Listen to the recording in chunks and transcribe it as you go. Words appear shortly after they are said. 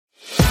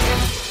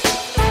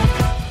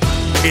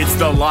It's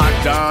the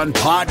Locked On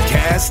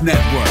Podcast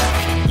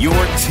Network, your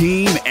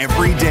team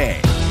every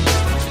day.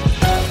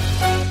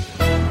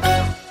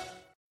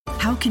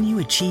 How can you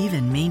achieve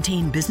and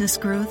maintain business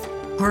growth?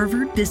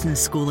 Harvard Business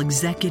School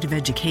Executive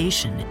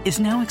Education is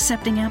now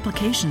accepting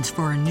applications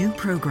for a new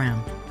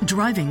program,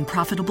 Driving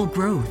Profitable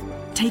Growth.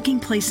 Taking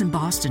place in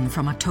Boston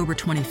from October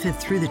 25th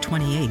through the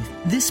 28th,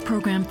 this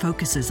program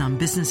focuses on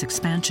business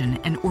expansion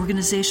and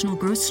organizational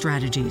growth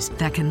strategies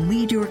that can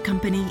lead your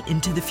company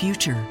into the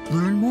future.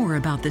 Learn more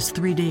about this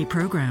 3-day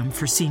program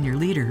for senior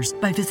leaders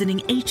by visiting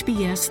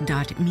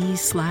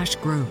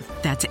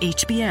hbs.me/growth. That's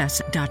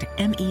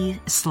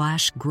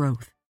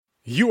hbs.me/growth.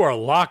 You are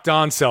Locked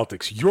On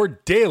Celtics, your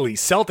daily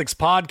Celtics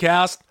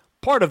podcast,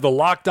 part of the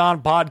Locked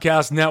On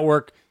Podcast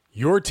Network,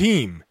 your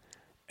team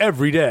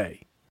every day.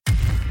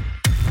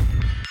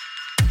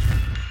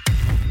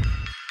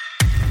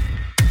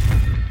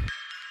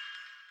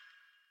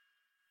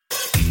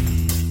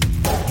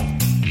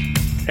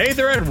 Hey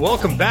there, and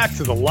welcome back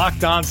to the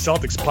Locked On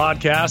Celtics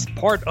podcast,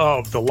 part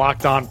of the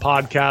Locked On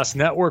Podcast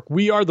Network.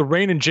 We are the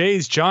Rain and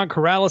Jays, John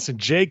Karalis and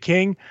Jay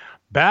King,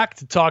 back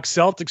to talk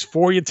Celtics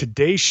for you.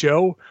 Today's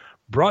show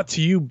brought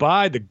to you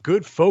by the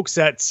good folks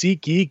at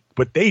SeatGeek.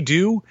 What they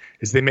do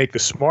is they make the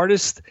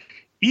smartest,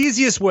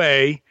 easiest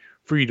way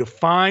for you to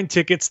find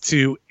tickets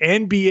to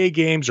NBA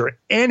games or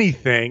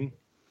anything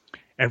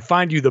and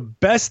find you the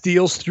best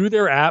deals through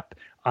their app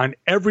on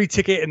every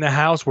ticket in the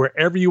house,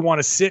 wherever you want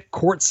to sit,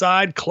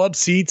 courtside, club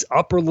seats,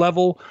 upper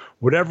level,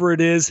 whatever it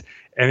is.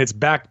 And it's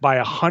backed by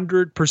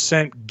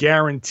 100%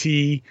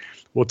 guarantee.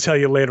 We'll tell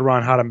you later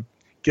on how to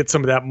get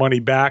some of that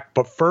money back.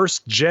 But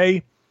first,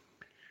 Jay,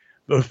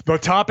 the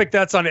topic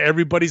that's on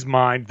everybody's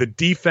mind, the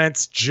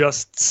defense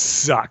just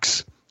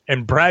sucks.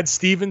 And Brad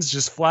Stevens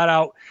just flat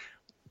out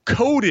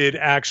called the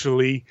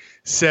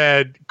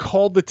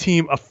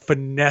team a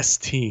finesse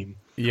team.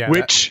 Yeah,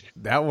 which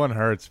that one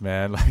hurts,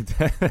 man. Like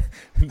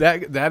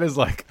that is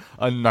like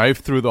a knife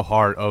through the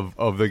heart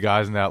of the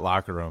guys in that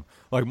locker room.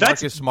 Like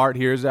Marcus Smart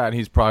hears that and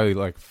he's probably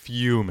like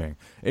fuming.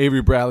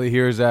 Avery Bradley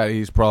hears that,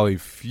 he's probably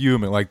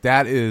fuming. Like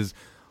that is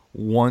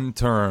one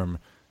term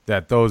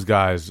that those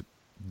guys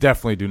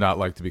definitely do not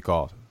like to be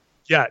called.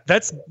 Yeah,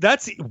 that's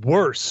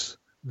worse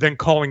than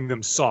calling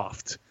them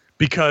soft,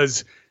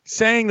 because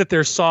saying that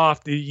they're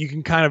soft, you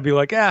can kind of be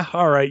like,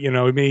 all right,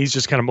 I mean, he's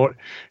just kind of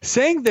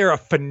saying they're a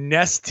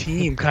finesse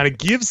team kind of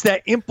gives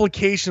that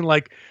implication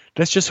like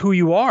that's just who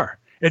you are.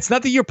 It's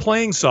not that you're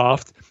playing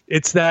soft.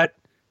 It's that,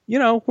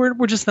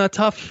 we're just not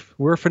tough.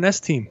 We're a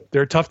finesse team.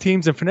 There are tough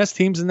teams and finesse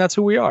teams, and that's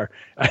who we are.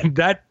 And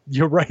that,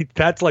 you're right,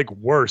 that's like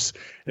worse.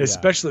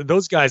 Especially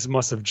those guys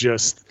must have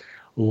just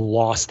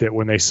lost it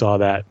when they saw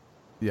that.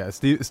 Yeah,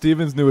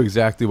 Stevens knew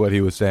exactly what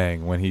he was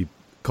saying when he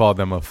called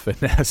them a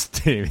finesse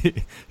team.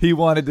 He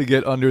wanted to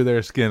get under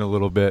their skin a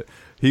little bit.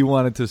 He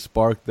wanted to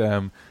spark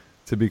them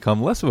to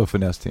become less of a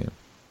finesse team.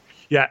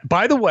 Yeah,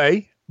 by the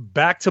way,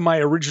 back to my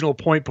original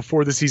point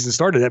before the season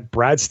started, that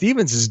Brad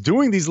Stevens is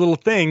doing these little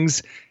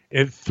things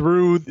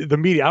through the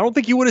media. I don't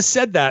think he would have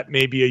said that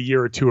maybe a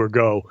year or two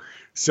ago.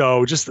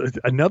 So just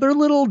another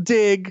little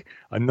dig,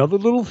 another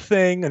little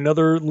thing,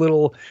 another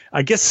little,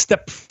 I guess,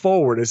 step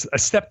forward, a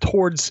step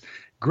towards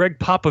Greg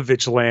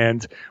Popovich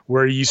land,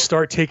 where you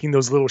start taking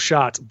those little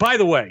shots. By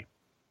the way,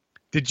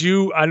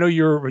 I know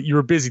you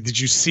were busy. Did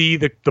you see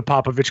the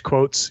Popovich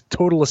quotes?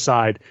 Total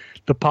aside,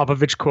 the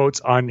Popovich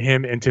quotes on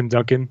him and Tim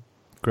Duncan?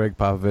 Greg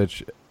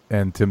Popovich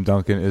and Tim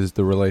Duncan is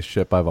the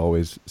relationship I've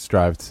always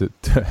strived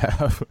to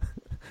have.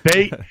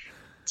 He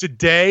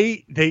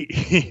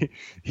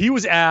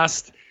was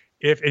asked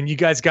and you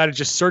guys got to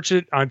just search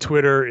it on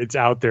Twitter. It's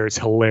out there. It's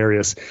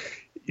hilarious.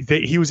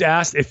 He was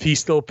asked if he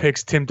still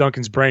picks Tim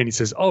Duncan's brain. He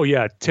says, "Oh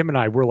yeah, Tim and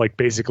I, we're like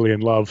basically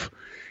in love."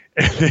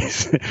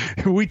 And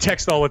we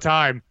text all the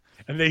time.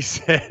 And they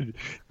said,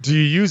 "Do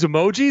you use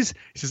emojis?"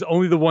 He says,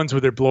 "Only the ones where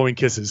they're blowing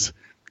kisses."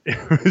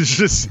 It was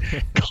just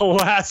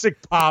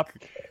classic Pop,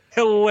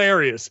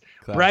 hilarious.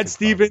 Classic Brad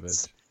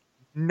Stevens,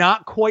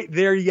 not quite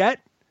there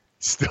yet.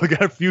 Still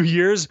got a few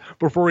years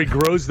before he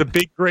grows the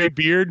big gray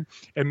beard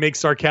and makes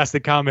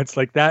sarcastic comments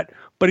like that.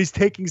 But he's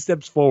taking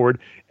steps forward,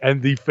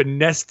 and the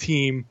finesse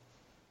team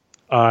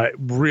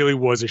really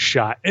was a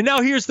shot. And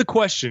now here's the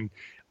question: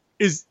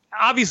 is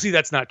obviously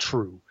that's not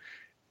true,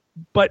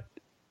 but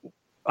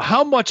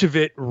how much of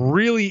it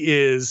really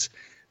is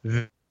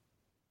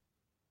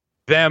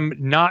them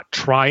not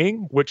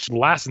trying, which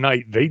last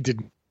night they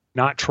did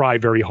not try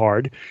very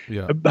hard.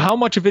 Yeah. How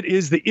much of it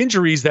is the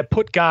injuries that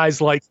put guys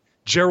like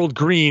Gerald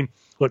Green?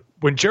 Look,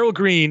 when Gerald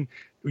Green,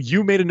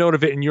 you made a note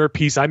of it in your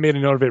piece, I made a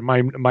note of it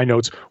in my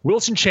notes.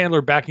 Wilson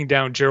Chandler backing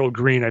down Gerald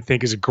Green, I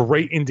think, is a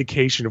great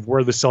indication of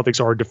where the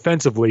Celtics are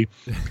defensively,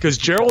 because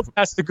Gerald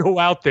has to go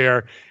out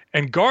there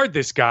and guard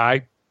this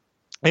guy.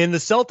 And the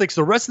Celtics,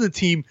 the rest of the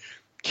team,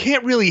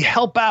 can't really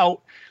help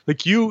out.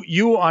 Like you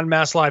on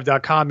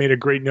MassLive.com made a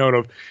great note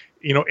of,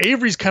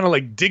 Avery's kind of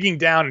like digging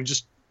down and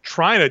just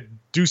trying to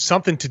do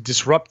something to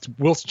disrupt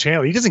Wilson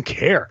Chandler. He doesn't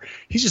care.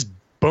 He's just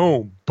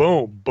boom,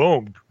 boom,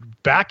 boom,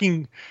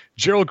 backing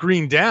Gerald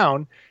Green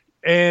down,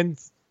 and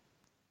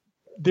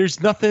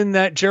there's nothing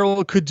that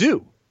Gerald could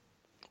do.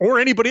 or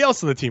anybody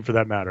else on the team for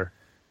that matter.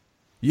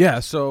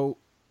 Yeah, so,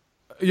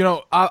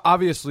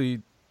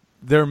 obviously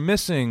they're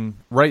missing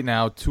right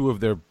now two of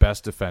their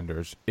best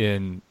defenders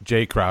in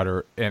Jay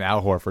Crowder and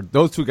Al Horford.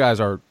 Those two guys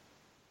are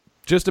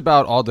just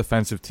about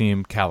all-defensive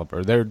team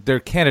caliber. They're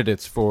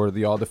candidates for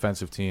the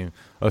all-defensive team,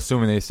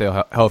 assuming they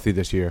stay healthy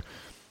this year.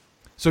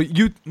 So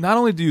you not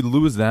only do you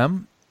lose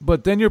them,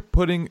 but then you're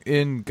putting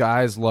in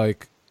guys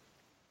like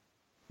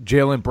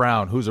Jaylen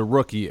Brown, who's a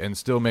rookie and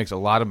still makes a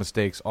lot of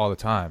mistakes all the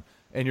time.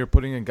 And you're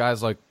putting in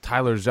guys like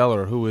Tyler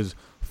Zeller, who is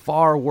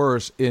far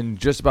worse in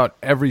just about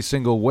every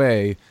single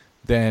way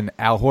than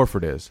Al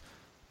Horford is.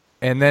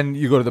 And then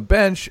you go to the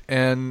bench,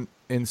 and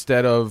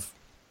instead of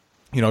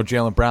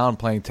Jaylen Brown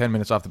playing 10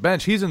 minutes off the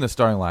bench, he's in the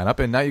starting lineup,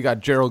 and now you got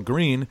Gerald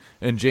Green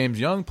and James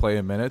Young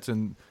playing minutes,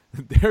 and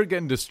they're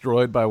getting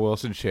destroyed by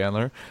Wilson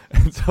Chandler.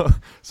 And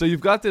so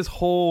you've got this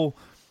whole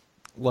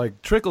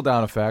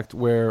trickle-down effect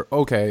where,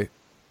 okay,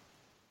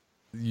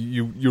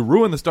 you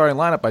ruin the starting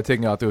lineup by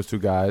taking out those two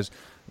guys.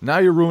 Now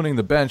you're ruining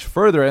the bench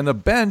further, and the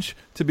bench,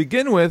 to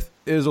begin with,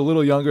 is a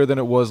little younger than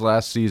it was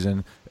last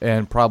season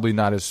and probably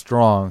not as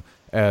strong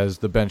as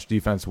the bench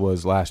defense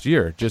was last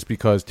year, just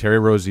because Terry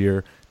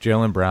Rozier,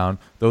 Jaylen Brown,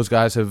 those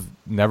guys have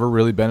never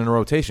really been in a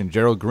rotation.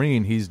 Gerald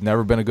Green, he's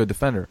never been a good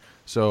defender.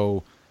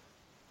 So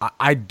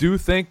I do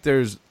think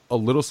there's a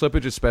little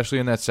slippage, especially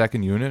in that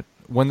second unit.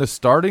 When the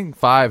starting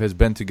five has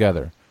been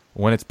together,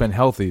 when it's been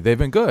healthy, they've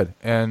been good.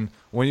 And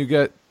when you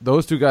get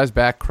those two guys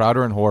back,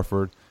 Crowder and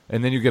Horford,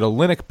 and then you get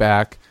Olynyk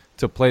back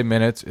to play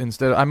minutes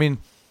instead.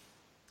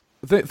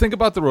 Think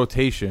about the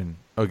rotation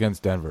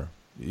against Denver.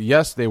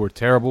 Yes, they were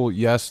terrible.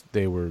 Yes,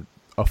 they were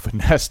a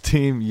finesse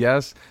team.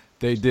 Yes,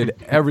 they did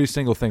every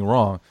single thing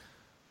wrong.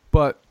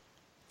 But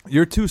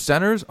your two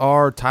centers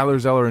are Tyler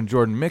Zeller and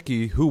Jordan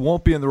Mickey, who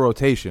won't be in the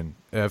rotation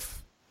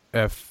if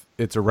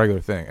it's a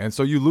regular thing. And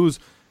so you lose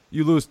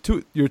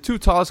your two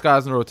tallest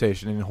guys in the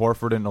rotation in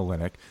Horford and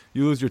Olynyk.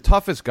 You lose your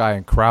toughest guy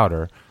in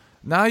Crowder.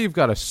 Now you've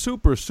got a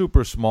super,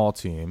 super small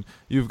team.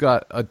 You've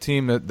got a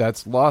team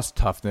that's lost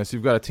toughness.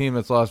 You've got a team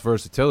that's lost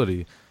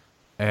versatility.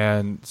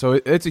 And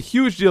so it's a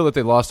huge deal that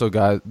they lost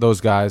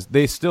those guys.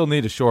 They still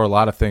need to shore a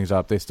lot of things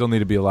up. They still need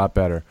to be a lot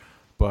better.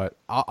 But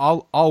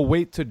I'll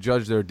wait to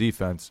judge their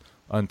defense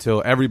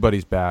until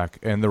everybody's back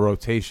and the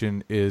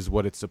rotation is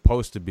what it's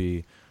supposed to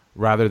be,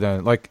 rather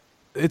than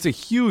it's a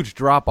huge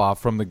drop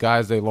off from the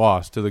guys they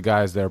lost to the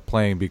guys they're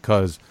playing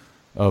because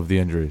of the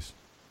injuries.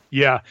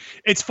 Yeah,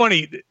 it's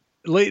funny.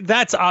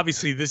 That's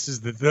obviously, this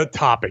is the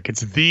topic.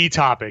 It's the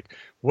topic.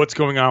 What's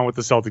going on with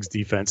the Celtics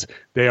defense?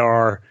 They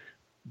are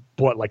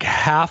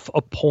half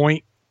a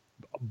point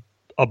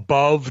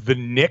above the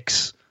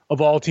Knicks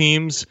of all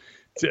teams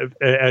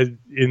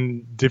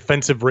in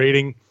defensive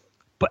rating.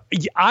 But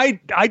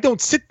I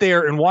don't sit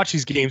there and watch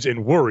these games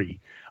and worry.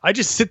 I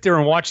just sit there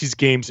and watch these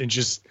games and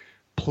just,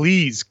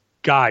 please,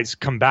 guys,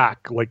 come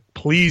back.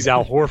 Please,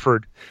 Al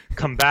Horford,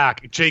 come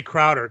back. Jay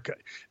Crowder.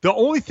 The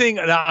only thing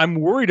that I'm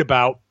worried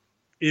about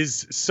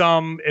is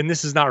and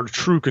this is not a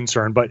true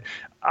concern, but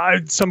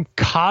some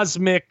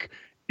cosmic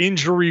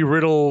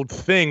injury-riddled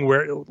thing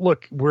where,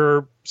 look,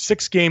 we're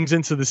 6 games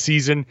into the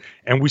season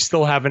and we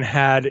still haven't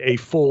had a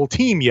full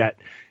team yet.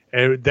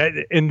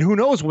 And who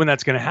knows when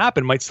that's going to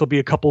happen? Might still be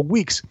a couple of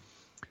weeks.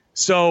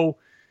 So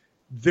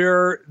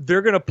they're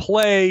going to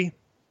play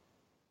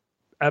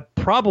at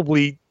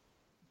probably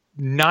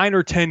 9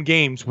 or 10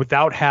 games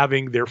without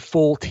having their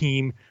full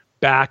team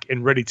back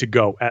and ready to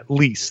go, at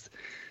least.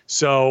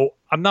 So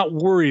I'm not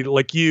worried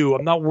like you.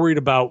 I'm not worried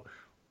about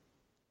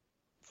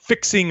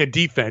fixing a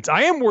defense.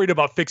 I am worried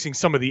about fixing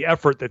some of the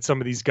effort that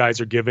some of these guys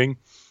are giving.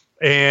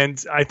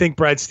 And I think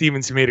Brad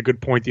Stevens made a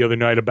good point the other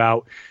night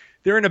about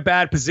they're in a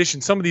bad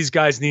position. Some of these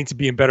guys need to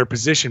be in better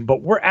position,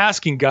 but we're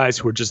asking guys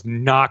who are just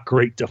not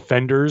great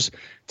defenders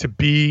to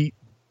be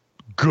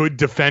good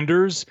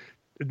defenders.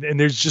 And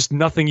there's just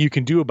nothing you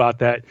can do about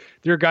that.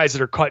 There are guys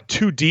that are cut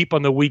too deep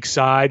on the weak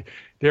side.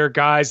 There are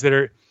guys that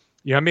are,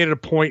 I made it a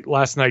point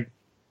last night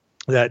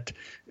that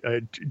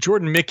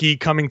Jordan Mickey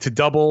coming to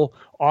double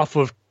off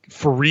of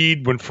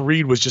Fareed when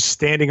Fareed was just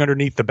standing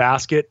underneath the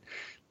basket.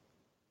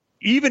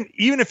 Even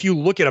if you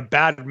look at a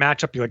bad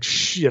matchup, you're like,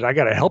 shit, I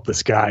got to help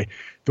this guy.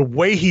 The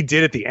way he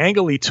did it, the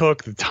angle he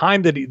took, the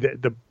time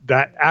that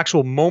that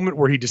actual moment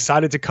where he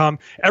decided to come,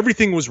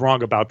 everything was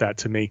wrong about that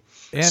to me.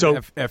 And so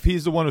if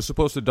he's the one who's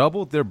supposed to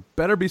double, there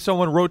better be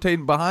someone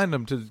rotating behind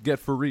him to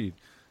get Fareed.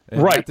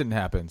 And right. That didn't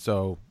happen.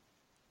 So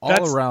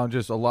all around,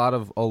 just a lot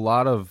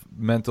of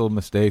mental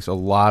mistakes, a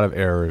lot of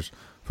errors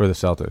for the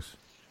Celtics.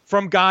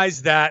 From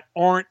guys that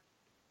aren't,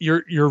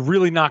 you're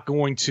really not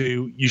going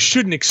to, you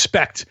shouldn't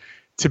expect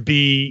to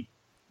be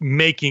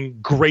making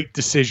great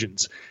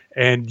decisions.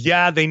 And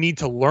yeah, they need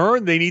to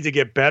learn, they need to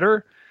get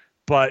better,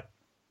 but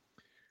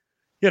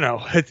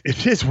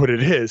it is what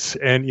it is.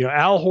 And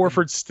Al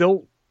Horford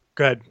still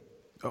good.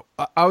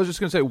 I was just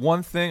going to say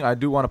one thing I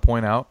do want to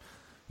point out.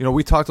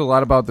 We talked a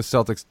lot about the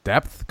Celtics'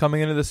 depth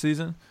coming into the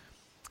season.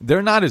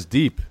 They're not as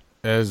deep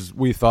as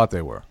we thought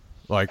they were.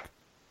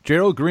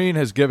 Gerald Green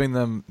has given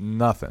them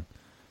nothing.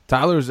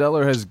 Tyler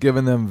Zeller has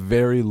given them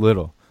very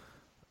little.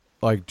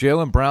 like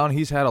Jaylen Brown,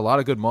 he's had a lot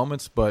of good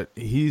moments, but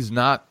he's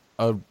not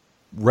a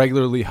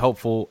regularly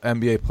helpful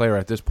NBA player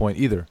at this point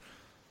either.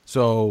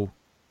 So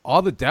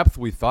all the depth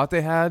we thought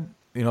they had,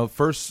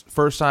 first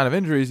sign of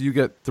injuries, you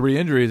get 3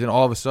 injuries, and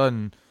all of a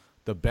sudden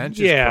the bench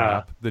is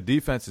crap, the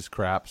defense is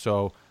crap.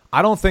 So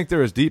I don't think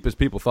they're as deep as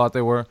people thought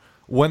they were.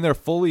 When they're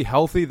fully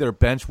healthy, their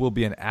bench will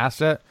be an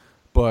asset,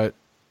 but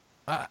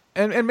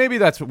and maybe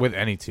that's with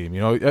any team.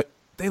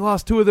 They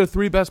lost 2 of their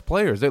 3 best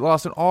players. They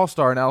lost an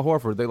all-star in Al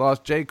Horford. They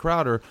lost Jay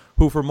Crowder,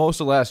 who for most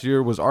of last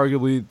year was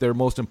arguably their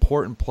most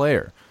important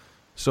player.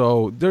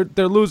 So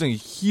they're losing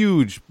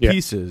huge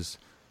pieces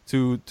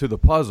to the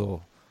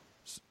puzzle,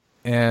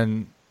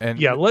 and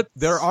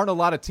there aren't a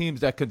lot of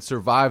teams that could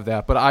survive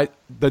that. But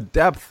the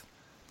depth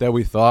that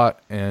we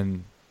thought,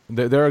 and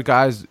there are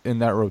guys in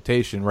that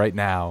rotation right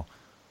now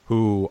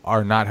who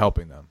are not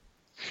helping them.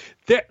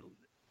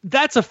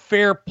 That's a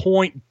fair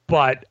point,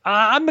 but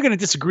I'm going to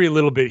disagree a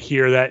little bit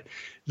here that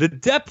the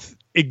depth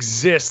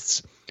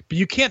exists, but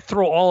you can't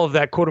throw all of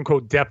that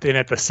quote-unquote depth in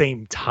at the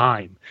same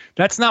time.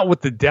 That's not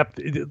what the depth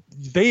 –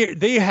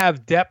 they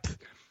have depth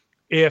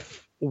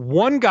if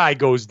one guy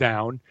goes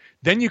down,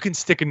 then you can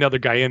stick another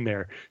guy in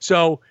there.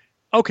 So,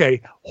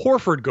 okay,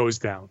 Horford goes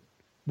down,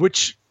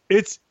 which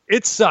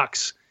it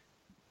sucks,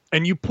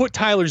 and you put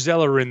Tyler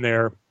Zeller in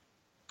there,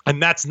 and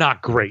that's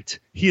not great.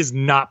 He has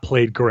not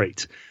played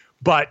great.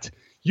 But –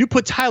 you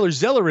put Tyler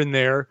Zeller in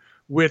there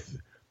with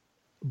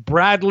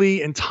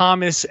Bradley and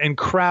Thomas and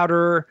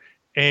Crowder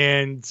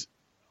and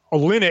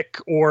Olynyk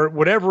or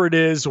whatever it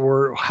is,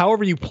 or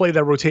however you play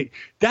that rotate.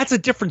 That's a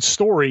different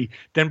story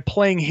than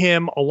playing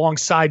him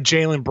alongside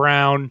Jaylen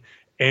Brown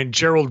and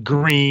Gerald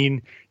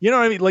Green. You know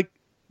what I mean? Like,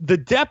 the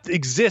depth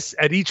exists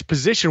at each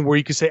position where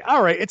you can say,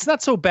 all right, it's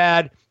not so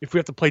bad if we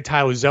have to play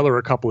Tyler Zeller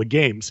a couple of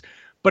games,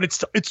 but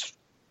it's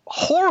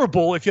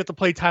horrible if you have to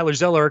play Tyler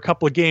Zeller a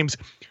couple of games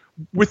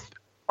with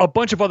a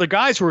bunch of other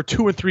guys who are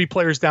 2 and 3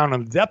 players down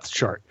on the depth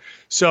chart.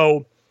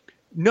 So,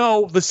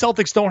 no, the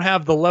Celtics don't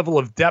have the level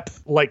of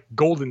depth like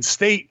Golden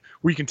State,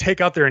 where you can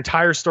take out their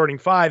entire starting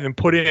 5 and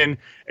put in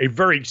a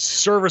very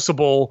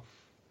serviceable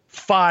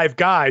 5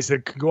 guys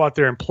that can go out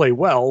there and play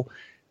well.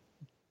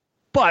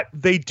 But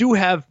they do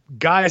have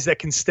guys that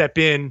can step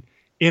in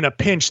a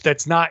pinch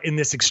that's not in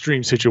this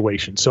extreme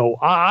situation. So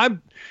I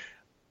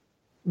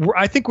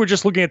think we're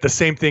just looking at the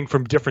same thing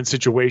from different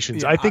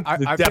situations. I think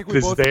the depth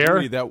is there.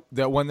 Agree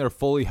that when they're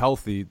fully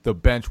healthy, the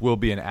bench will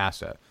be an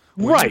asset.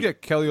 When you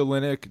get Kelly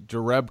Olynyk,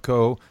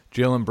 Jerebko,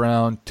 Jaylen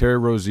Brown, Terry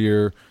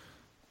Rozier,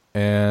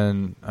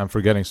 and I'm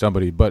forgetting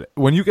somebody, but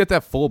when you get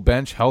that full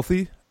bench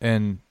healthy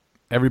and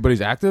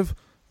everybody's active,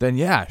 then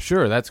yeah,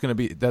 sure, that's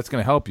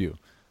gonna help you.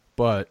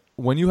 But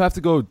when you have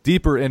to go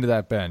deeper into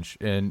that bench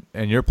and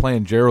you're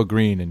playing Gerald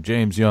Green and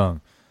James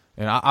Young,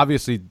 and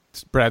obviously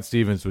Brad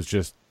Stevens was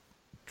just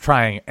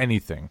trying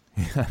anything.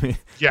 I mean,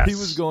 yes. He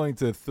was going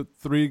to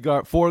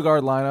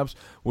 4-guard lineups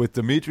with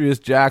Demetrius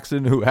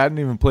Jackson, who hadn't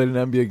even played an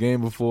NBA game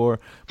before.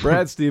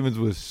 Brad Stevens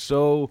was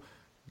so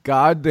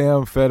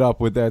goddamn fed up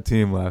with that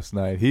team last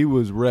night. He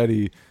was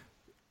ready.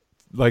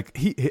 Like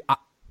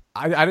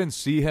I didn't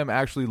see him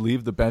actually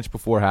leave the bench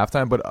before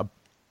halftime, but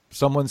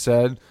someone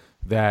said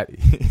that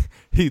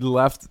he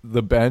left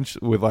the bench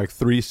with like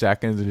 3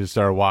 seconds and just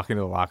started walking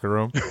to the locker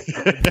room.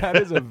 That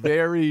is a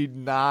very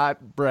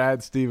not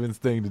Brad Stevens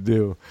thing to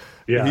do.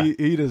 Yeah.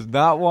 He does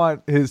not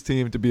want his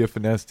team to be a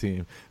finesse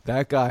team.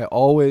 That guy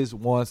always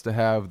wants to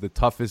have the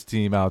toughest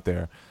team out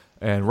there.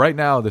 And right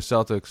now the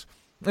Celtics,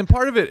 and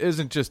part of it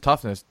isn't just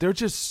toughness, they're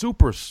just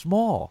super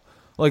small.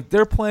 Like,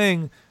 they're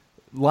playing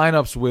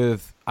lineups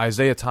with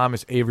Isaiah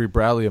Thomas, Avery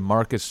Bradley, and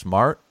Marcus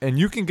Smart, and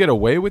you can get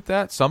away with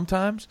that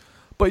sometimes.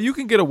 But you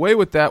can get away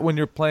with that when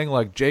you're playing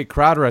like Jay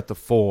Crowder at the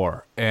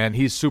 4, and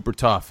he's super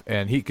tough,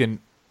 and he can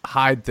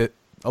hide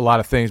a lot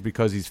of things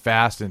because he's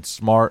fast and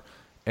smart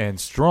and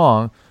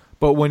strong.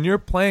 But when you're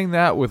playing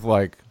that with,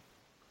 like,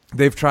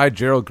 they've tried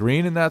Gerald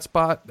Green in that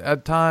spot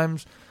at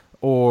times,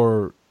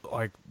 or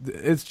like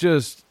it's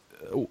just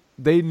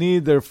they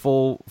need their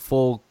full.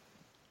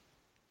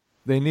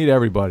 They need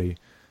everybody.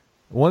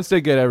 Once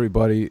they get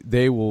everybody,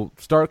 they will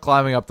start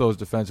climbing up those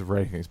defensive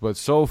rankings. But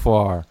so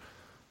far,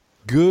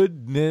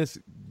 goodness.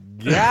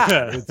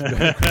 Yeah, it's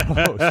been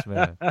close,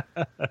 man.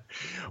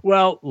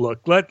 Well, look,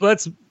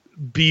 let's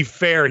be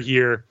fair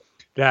here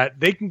that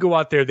they can go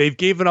out there. They've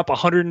given up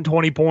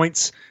 120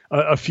 points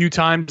a few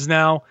times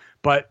now,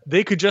 but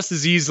they could just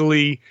as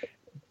easily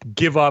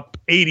give up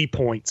 80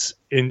 points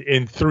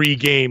in 3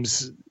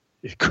 games.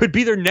 It could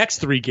be their next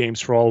 3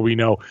 games for all we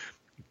know,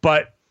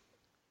 but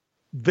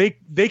they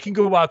can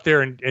go out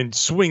there and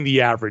swing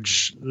the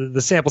average.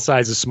 The sample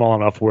size is small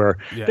enough where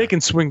they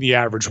can swing the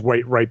average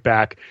right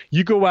back.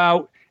 You go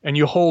out and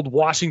you hold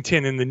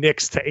Washington and the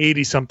Knicks to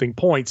 80-something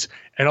points,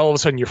 and all of a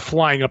sudden you're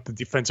flying up the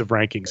defensive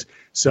rankings.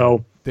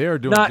 So they are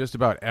doing just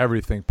about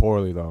everything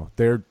poorly, though.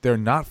 They're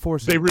not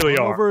forcing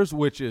turnovers,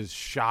 which is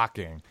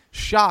shocking.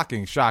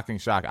 Shocking.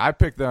 I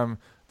picked them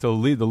to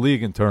lead the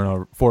league in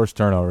forced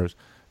turnovers.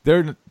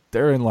 They're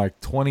in like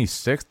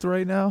 26th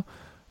right now.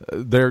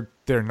 They're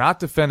not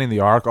defending the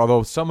arc,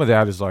 although some of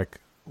that is like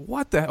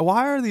what the?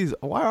 Why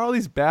are all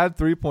these bad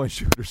 3-point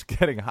shooters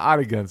getting hot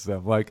against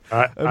them? Like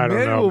I don't know,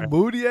 Emmanuel man.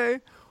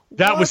 Mudiay.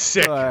 That was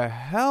sick. The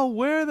hell?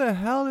 Where the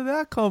hell did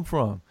that come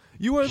from?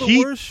 You are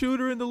the worst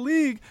shooter in the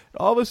league.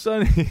 All of a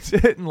sudden, he's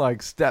hitting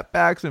like step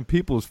backs in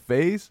people's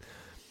face.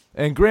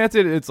 And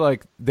granted, it's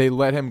like they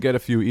let him get a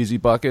few easy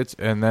buckets,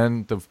 and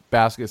then the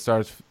basket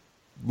starts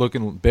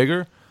looking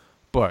bigger.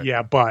 But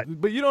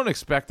you don't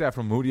expect that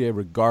from Mudiay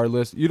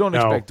regardless. You don't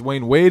expect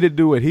Dwayne Wade to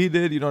do what he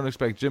did. You don't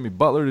expect Jimmy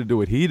Butler to do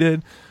what he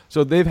did.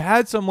 So they've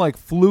had some like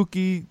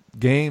fluky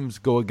games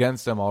go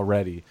against them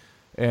already.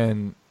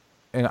 And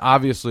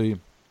obviously,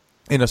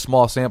 in a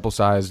small sample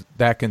size,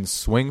 that can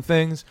swing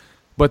things.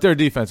 But their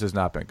defense has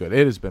not been good.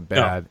 It has been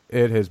bad. No.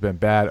 It has been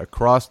bad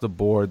across the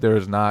board. There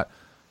is not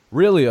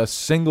really a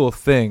single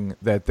thing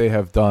that they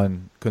have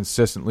done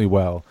consistently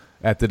well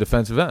at the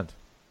defensive end.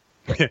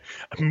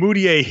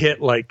 Mudiay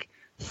hit like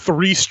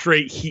 3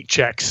 straight heat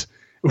checks.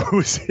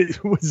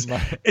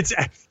 It's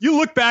you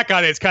look back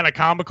on it, it's kind of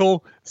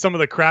comical. Some of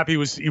the crap he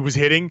was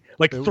hitting,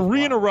 like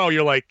 3 in a row.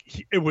 You're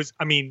like, it was.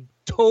 I mean,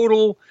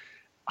 total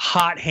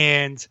hot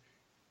hand,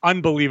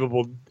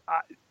 unbelievable.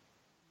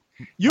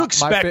 You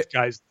expect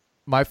guys.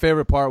 My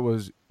favorite part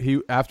was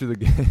after the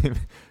game,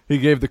 he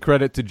gave the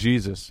credit to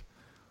Jesus.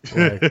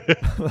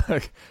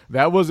 Like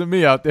that wasn't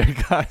me out there,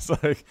 guys.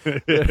 Like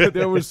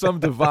there was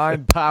some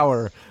divine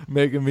power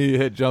making me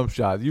hit jump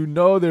shots. You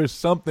know, there's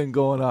something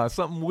going on,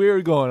 something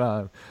weird going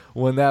on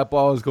when that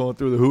ball is going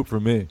through the hoop for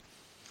me.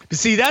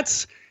 See,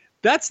 that's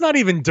not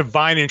even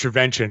divine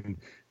intervention.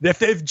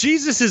 If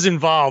Jesus is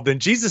involved, then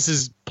Jesus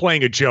is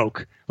playing a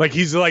joke. Like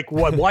he's like,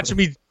 "What? Watch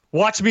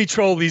me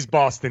troll these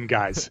Boston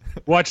guys.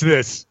 Watch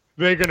this.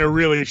 They're gonna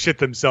really shit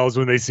themselves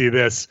when they see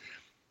this."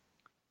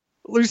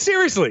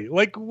 Seriously,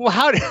 like,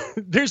 how?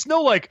 There's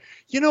no like,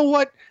 you know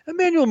what?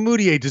 Emmanuel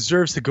Mudiay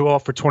deserves to go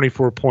off for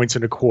 24 points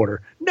in a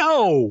quarter.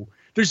 No,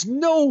 there's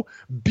no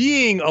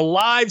being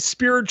alive,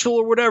 spiritual,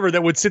 or whatever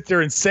that would sit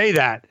there and say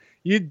that.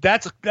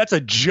 That's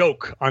a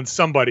joke on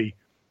somebody.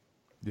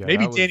 Yeah,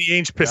 maybe Danny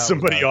Ainge pissed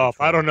somebody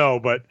off. I don't know,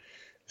 but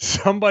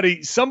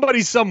somebody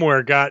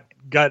somewhere got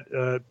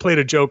played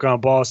a joke on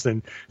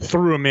Boston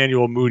through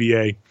Emmanuel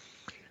Mudiay.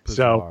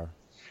 Bizarre.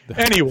 So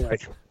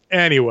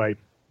anyway.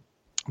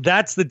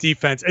 That's the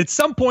defense. At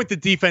some point, the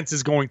defense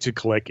is going to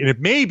click. And if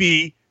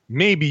maybe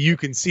you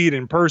can see it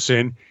in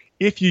person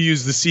if you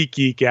use the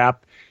SeatGeek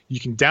app. You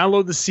can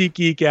download the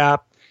SeatGeek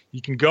app.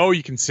 You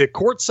can sit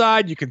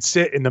courtside. You can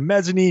sit in the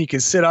mezzanine. You can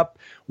sit up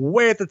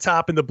way at the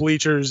top in the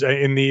bleachers,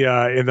 in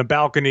the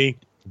balcony.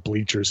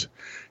 Bleachers.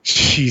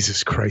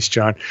 Jesus Christ,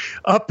 John.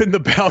 Up in the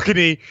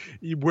balcony,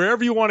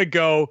 wherever you want to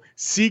go,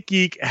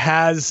 SeatGeek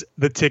has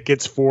the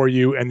tickets for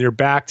you, and they're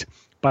backed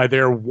by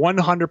their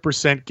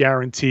 100%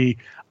 guarantee.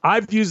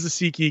 I've used the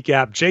SeatGeek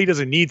app. Jay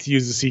doesn't need to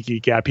use the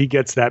SeatGeek app. He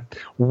gets that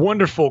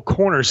wonderful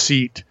corner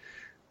seat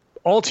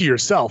all to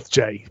yourself,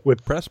 Jay.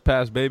 With press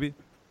pass, baby.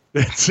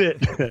 That's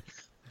it.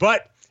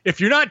 But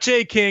if you're not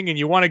Jay King and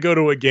you want to go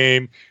to a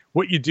game,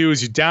 what you do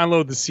is you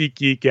download the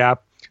SeatGeek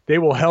app. They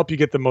will help you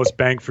get the most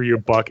bang for your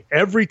buck.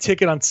 Every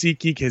ticket on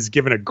SeatGeek has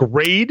given a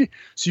grade,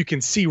 so you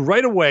can see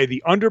right away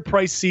the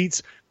underpriced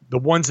seats, the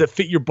ones that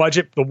fit your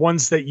budget, the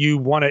ones that you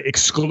want to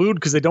exclude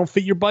because they don't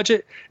fit your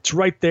budget. It's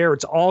right there.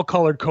 It's all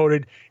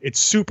color-coded. It's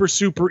super,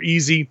 super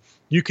easy.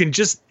 You can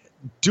just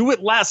do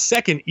it last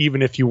second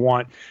even if you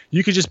want.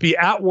 You could just be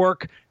at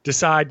work,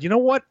 decide, you know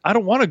what? I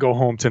don't want to go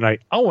home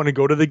tonight. I want to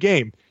go to the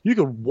game. You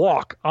could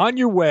walk on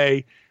your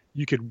way.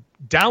 You could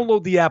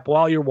download the app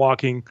while you're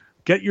walking,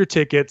 get your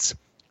tickets,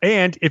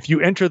 and if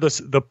you enter the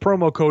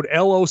promo code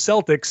LO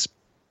Celtics,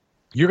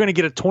 you're going to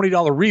get a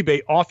 $20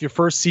 rebate off your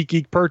first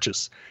SeatGeek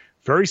purchase.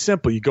 Very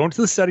simple. You go into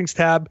the settings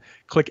tab,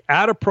 click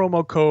add a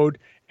promo code,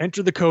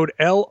 enter the code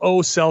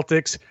LO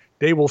Celtics.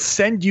 They will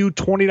send you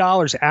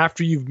 $20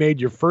 after you've made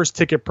your first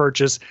ticket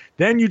purchase.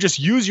 Then you just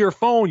use your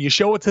phone, you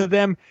show it to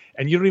them,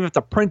 and you don't even have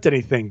to print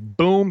anything.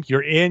 Boom,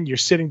 you're in, you're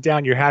sitting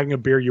down, you're having a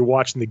beer, you're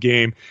watching the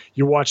game.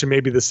 You're watching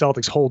maybe the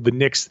Celtics hold the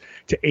Knicks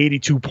to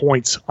 82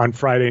 points on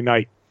Friday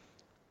night.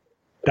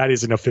 That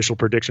is an official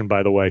prediction,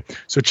 by the way.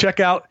 So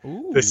check out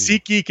the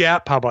SeatGeek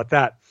app. How about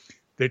that?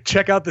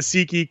 Check out the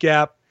SeatGeek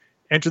app.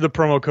 Enter the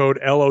promo code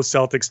LO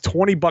Celtics,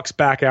 $20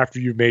 back after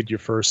you've made your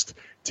first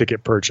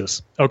ticket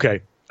purchase.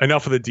 Okay,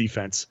 enough of the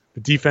defense. The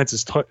defense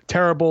is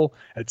terrible.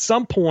 At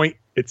some point,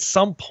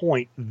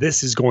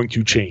 this is going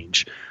to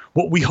change.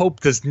 What we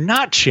hope does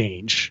not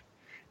change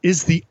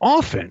is the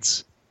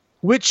offense,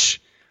 which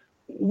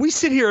we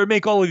sit here and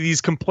make all of these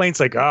complaints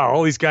like, oh,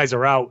 all these guys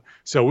are out,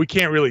 so we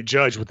can't really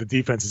judge what the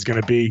defense is going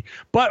to be.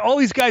 But all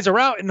these guys are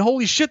out, and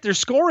holy shit, they're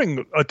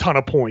scoring a ton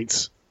of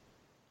points.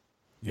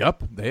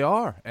 Yep, they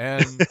are.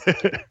 And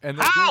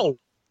how?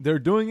 They're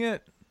doing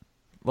it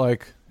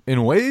like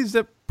in ways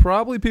that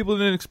probably people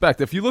didn't expect.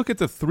 If you look at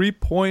the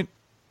 3-point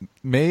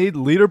made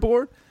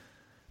leaderboard,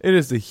 it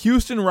is the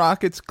Houston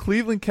Rockets,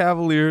 Cleveland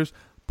Cavaliers,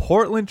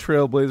 Portland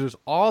Trailblazers,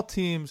 all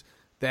teams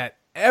that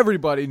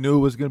everybody knew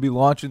was going to be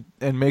launching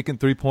and making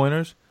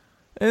 3-pointers.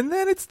 And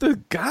then it's the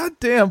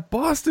goddamn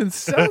Boston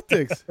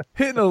Celtics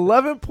hitting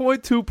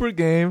 11.2 per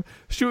game,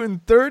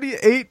 shooting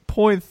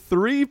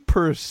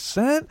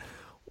 38.3%.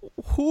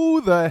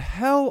 Who the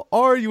hell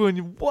are you,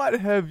 and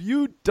what have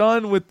you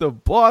done with the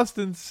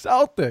Boston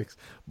Celtics?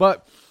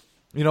 But,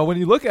 when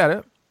you look at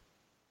it,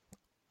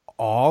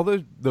 all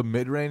the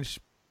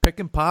mid-range pick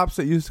and pops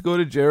that used to go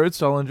to Jared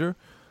Sullinger,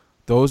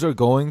 those are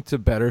going to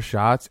better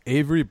shots.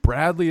 Avery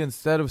Bradley,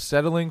 instead of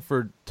settling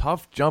for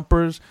tough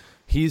jumpers,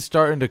 he's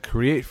starting to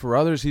create for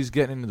others. He's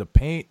getting into the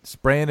paint,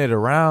 spraying it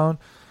around.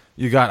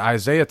 You got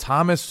Isaiah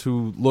Thomas,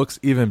 who looks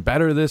even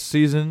better this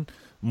season,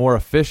 more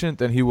efficient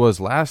than he was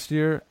last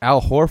year.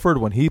 Al Horford,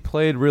 when he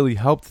played, really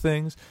helped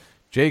things.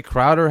 Jay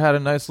Crowder had a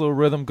nice little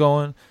rhythm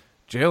going.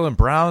 Jaylen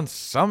Brown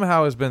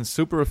somehow has been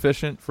super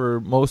efficient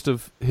for most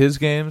of his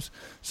games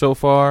so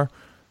far.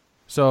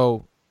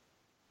 So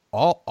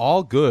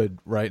all good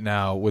right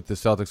now with the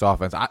Celtics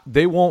offense.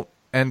 They won't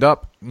end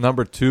up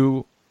number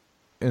 2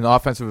 in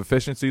offensive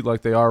efficiency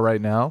like they are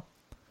right now,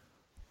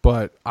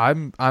 but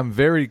I'm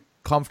very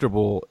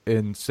comfortable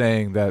in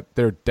saying that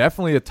they're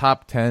definitely a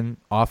top 10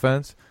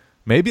 offense,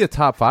 maybe a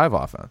top 5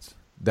 offense.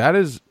 That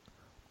is,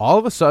 all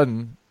of a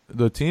sudden,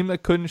 the team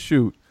that couldn't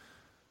shoot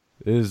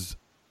is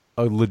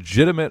a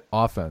legitimate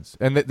offense.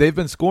 And they've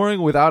been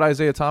scoring without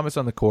Isaiah Thomas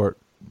on the court.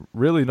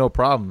 Really no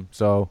problem.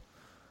 So,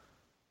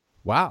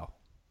 wow.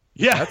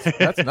 Yeah.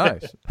 That's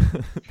nice.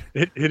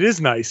 It is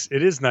nice.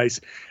 It is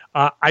nice.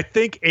 I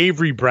think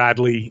Avery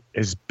Bradley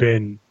has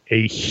been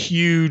a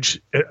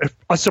huge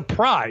a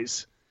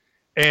surprise,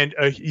 and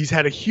he's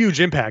had a huge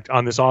impact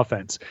on this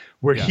offense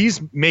where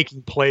he's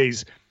making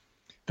plays.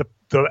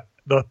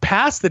 The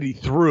pass that he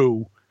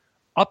threw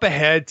up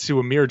ahead to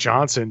Amir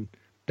Johnson,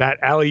 that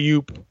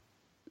alley-oop,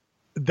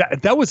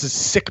 that was a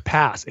sick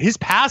pass. His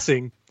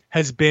passing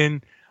has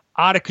been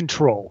out of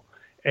control,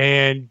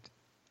 and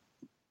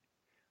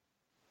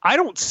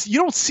you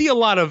don't see a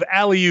lot of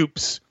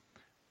alley-oops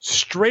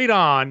straight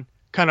on,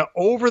 kind of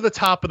over the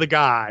top of the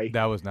guy.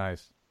 That was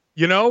nice.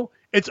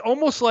 It's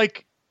almost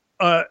like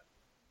a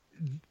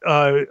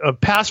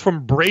pass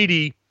from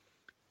Brady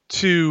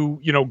to,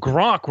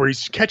 Gronk, where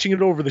he's catching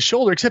it over the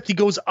shoulder, except he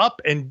goes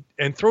up and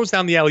throws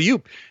down the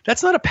alley-oop.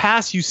 That's not a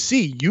pass you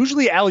see.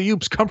 Usually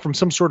alley-oops come from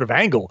some sort of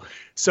angle.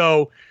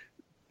 So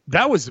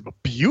that was a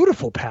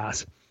beautiful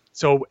pass.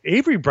 So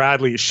Avery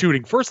Bradley is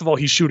shooting. First of all,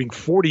 he's shooting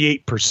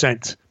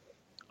 48%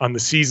 on the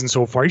season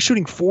so far. He's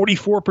shooting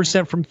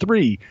 44% from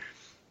 3.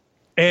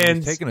 And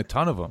he's taking a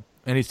ton of them.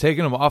 And he's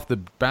taking them off the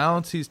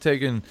bounce. He's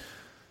taking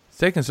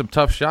some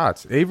tough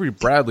shots. Avery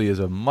Bradley is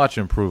a much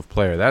improved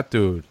player. That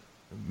dude,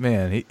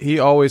 man, he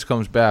always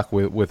comes back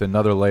with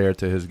another layer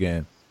to his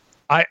game.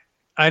 I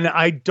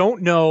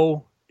don't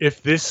know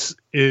if this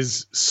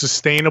is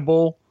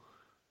sustainable,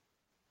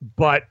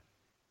 but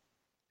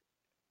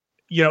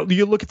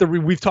you look at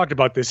we've talked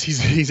about this.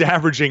 He's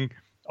averaging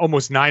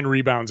almost 9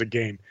 rebounds a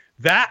game.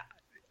 That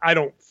I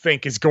don't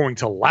think is going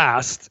to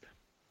last.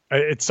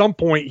 At some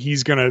point,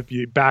 he's going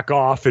to back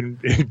off and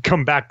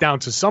come back down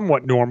to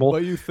somewhat normal.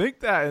 Well, you think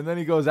that, and then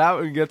he goes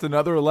out and gets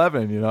another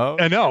 11,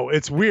 I know,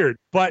 it's weird.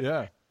 But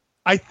yeah.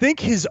 I think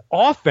his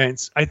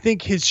offense,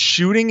 his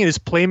shooting and his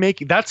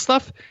playmaking, that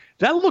stuff,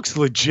 that looks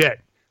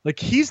legit. Like,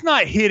 he's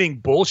not hitting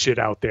bullshit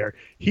out there.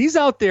 He's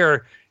out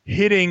there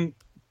hitting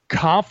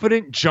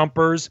confident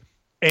jumpers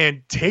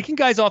and taking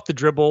guys off the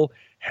dribble,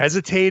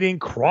 hesitating,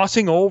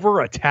 crossing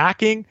over,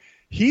 attacking.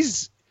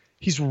 He's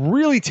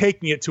really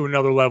taking it to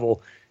another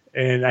level.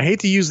 And I hate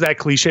to use that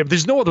cliche, but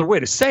there's no other way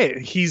to say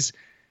it. He's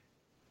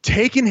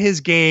taken his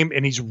game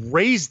and he's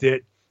raised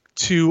it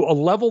to a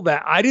level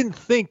that I didn't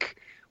think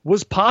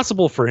was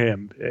possible for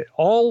him.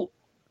 All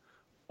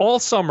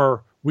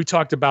summer, we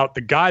talked about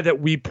the guy that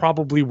we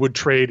probably would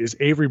trade is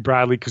Avery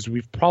Bradley because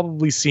we've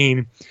probably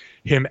seen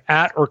him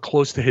at or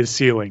close to his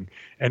ceiling.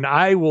 And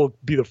I will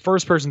be the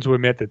first person to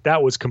admit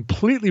that was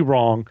completely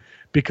wrong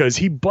because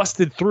he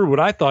busted through what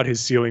I thought his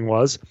ceiling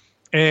was.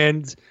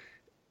 And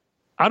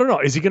I don't know.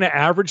 Is he going to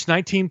average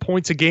 19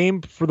 points a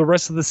game for the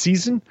rest of the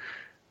season?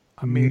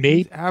 I mean,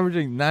 he's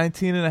averaging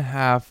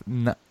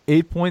 19.5,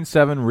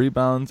 8.7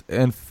 rebounds,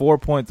 and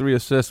 4.3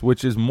 assists,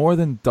 which is more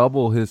than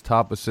double his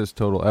top assist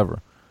total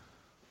ever.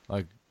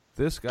 Like,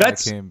 this guy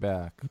came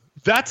back.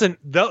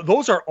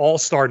 Those are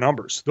all-star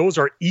numbers. Those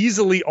are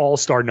easily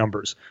all-star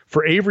numbers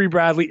for Avery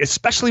Bradley,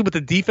 especially with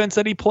the defense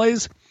that he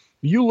plays.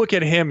 You look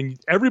at him, and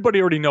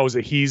everybody already knows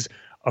that he's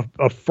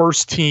a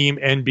first-team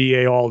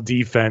NBA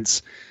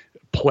all-defense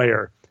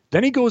player.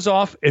 Then he goes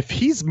off. If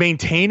he's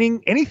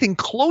maintaining anything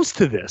close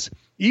to this,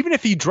 even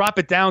if he drop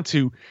it down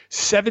to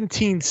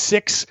 17,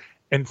 6,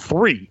 and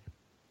 3,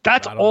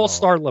 that's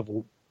all-star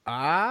level.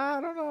 I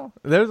don't know.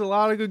 There's a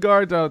lot of good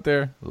guards out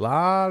there. A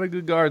lot of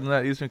good guards in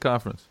that Eastern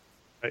Conference.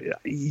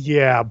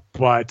 Yeah,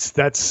 but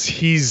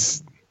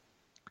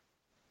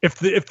if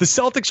the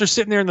Celtics are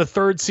sitting there in the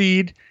 3rd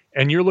seed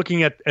and you're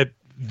looking at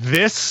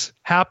this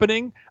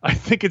happening, I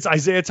think it's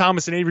Isaiah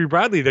Thomas and Avery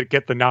Bradley that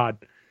get the nod.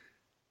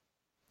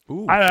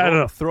 Ooh, I don't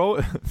know.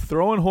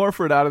 Throwing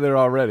Horford out of there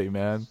already,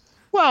 man.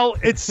 Well,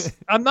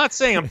 I'm not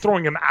saying I'm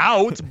throwing him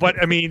out,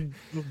 but I mean,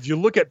 you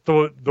look at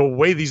the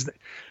way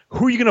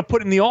who are you going to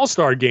put in the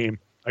All-Star game?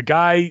 A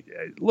guy,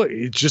 look,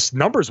 it's just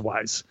numbers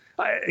wise.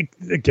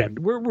 Again,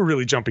 we're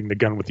really jumping the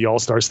gun with the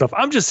All-Star stuff.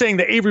 I'm just saying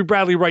that Avery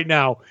Bradley right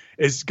now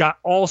has got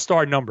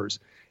All-Star numbers.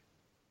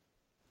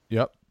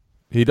 Yep,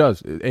 he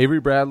does.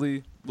 Avery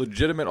Bradley,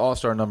 legitimate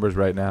All-Star numbers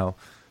right now,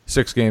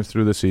 6 games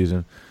through the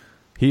season.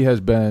 He has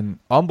been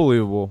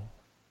unbelievable.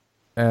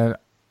 And,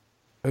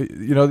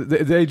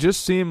 they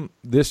just seem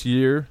this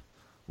year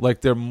like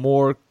they're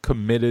more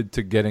committed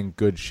to getting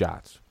good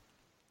shots.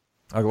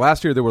 Like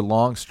last year, there were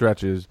long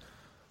stretches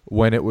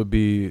when it would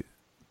be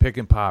pick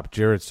and pop,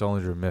 Jared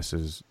Sullinger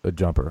misses a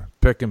jumper.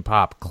 Pick and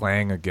pop,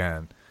 Klang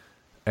again.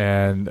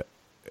 And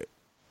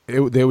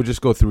they would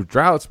just go through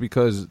droughts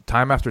because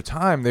time after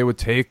time they would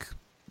take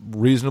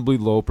reasonably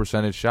low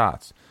percentage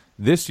shots.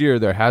 This year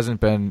there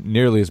hasn't been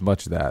nearly as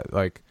much of that.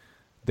 Like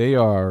they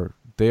are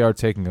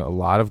taking a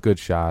lot of good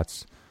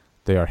shots.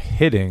 They are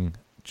hitting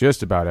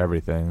just about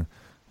everything.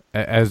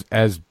 As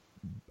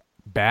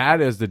bad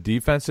as the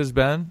defense has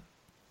been,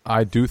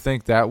 I do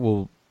think that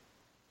will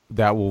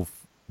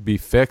be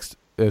fixed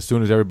as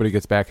soon as everybody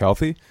gets back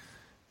healthy.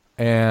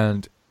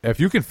 And if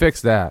you can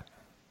fix that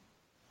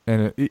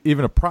and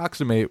even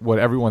approximate what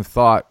everyone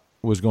thought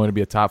was going to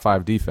be a top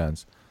 5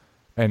 defense,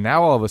 and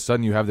now all of a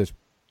sudden you have this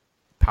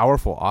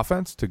powerful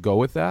offense to go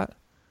with that,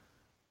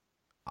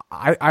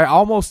 I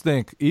almost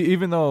think,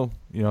 even though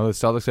the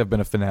Celtics have been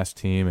a finesse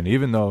team, and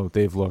even though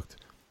they've looked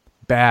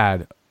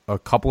bad a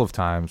couple of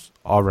times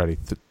already,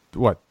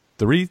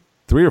 three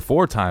or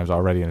 4 times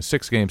already in a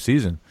 6-game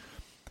season,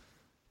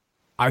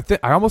 I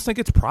almost think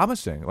it's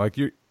promising. Like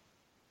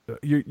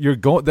you're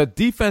going. The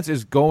defense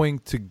is going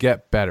to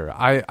get better.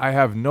 I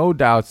have no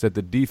doubts that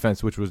the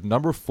defense, which was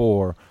number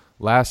 4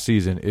 last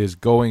season, is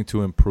going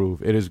to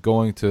improve. It is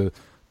going to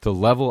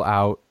level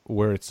out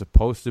where it's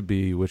supposed to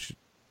be, which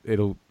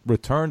it'll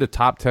return to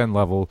top 10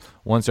 level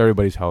once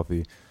everybody's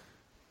healthy.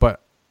 But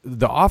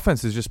the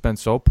offense has just been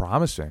so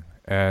promising,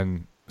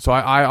 and so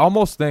I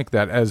almost think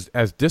that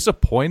as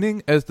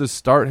disappointing as the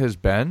start has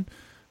been,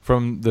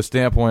 from the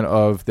standpoint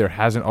of there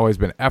hasn't always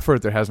been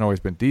effort, there hasn't always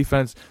been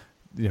defense,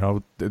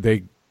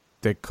 they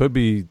could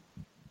be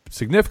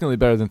significantly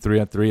better than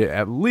 3-on-3.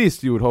 At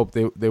least you would hope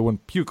they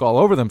wouldn't puke all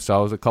over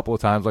themselves a couple of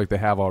times like they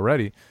have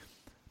already.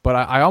 But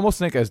I almost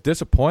think as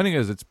disappointing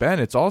as it's been,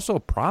 it's also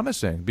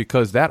promising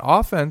because that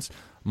offense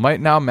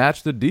might now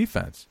match the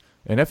defense.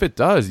 And if it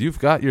does, you've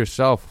got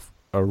yourself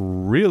a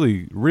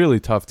really, really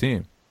tough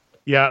team.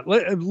 Yeah,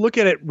 look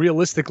at it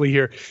realistically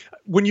here.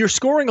 When you're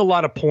scoring a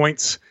lot of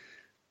points,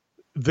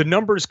 the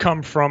numbers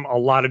come from a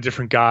lot of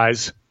different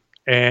guys.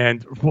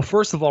 And, well,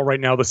 first of all,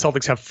 right now, the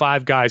Celtics have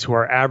 5 guys who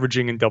are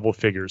averaging in double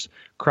figures.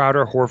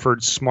 Crowder,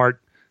 Horford,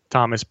 Smart,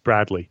 Thomas,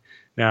 Bradley.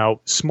 Now,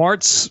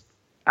 Smart's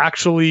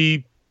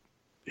actually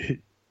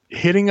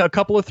hitting a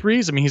couple of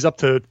threes. I mean, he's up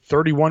to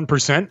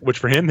 31%, which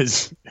for him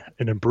is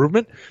an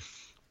improvement.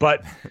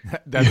 But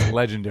that's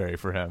legendary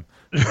for him.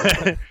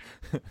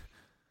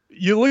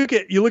 You look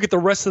at the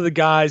rest of the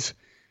guys.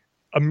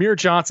 Amir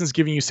Johnson's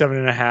giving you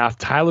 7.5.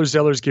 Tyler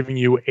Zeller's giving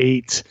you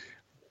 8.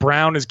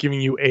 Brown is giving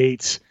you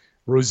 8.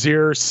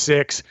 Rozier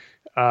 6.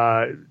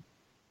 All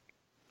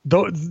of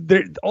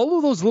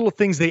those little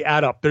things, they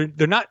add up.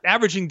 They're not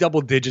averaging double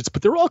digits,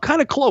 but they're all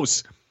kind of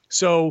close.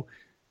 So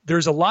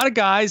there's a lot of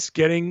guys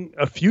getting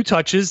a few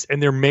touches,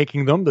 and they're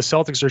making them. The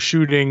Celtics are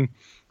shooting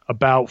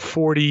about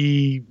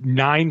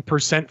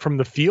 49% from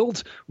the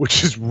field,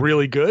 which is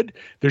really good.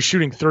 They're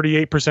shooting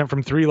 38%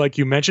 from 3, like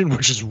you mentioned,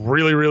 which is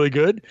really, really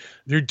good.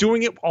 They're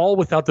doing it all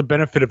without the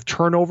benefit of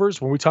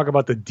turnovers. When we talk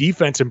about the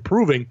defense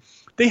improving,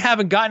 they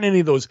haven't gotten any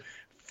of those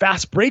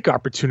fast break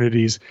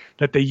opportunities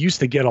that they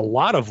used to get a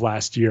lot of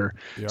last year.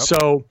 Yep.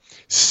 So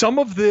some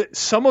of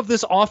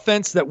this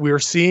offense that we're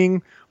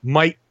seeing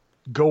might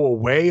go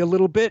away a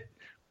little bit,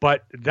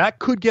 but that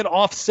could get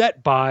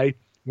offset by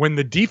when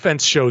the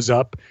defense shows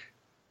up,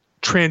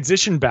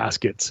 transition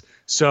baskets.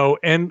 So,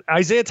 and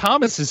Isaiah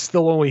Thomas is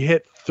still only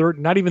hit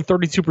not even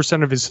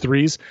 32% of his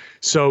threes.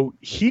 So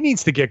he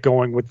needs to get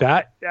going with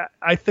that.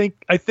 I think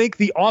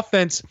the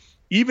offense,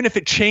 even if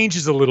it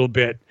changes a little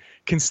bit,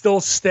 can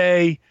still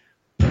stay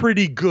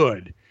pretty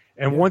good.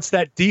 And once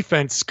that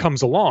defense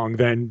comes along,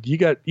 then you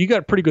got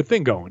a pretty good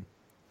thing going.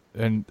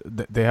 And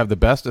they have the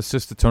best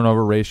assist to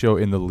turnover ratio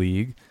in the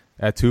league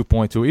at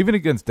 2.2. Even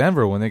against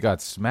Denver when they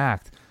got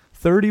smacked,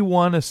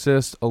 31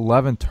 assists,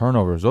 11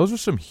 turnovers. Those are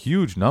some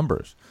huge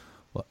numbers.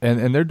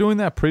 And they're doing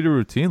that pretty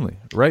routinely.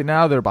 Right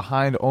now they're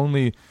behind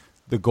only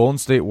the Golden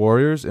State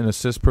Warriors in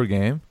assists per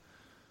game.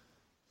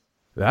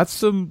 That's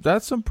some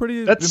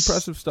pretty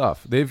impressive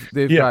stuff. They've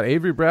got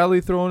Avery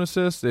Bradley throwing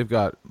assists. They've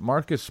got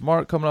Marcus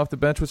Smart coming off the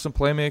bench with some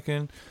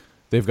playmaking.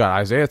 They've got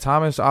Isaiah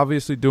Thomas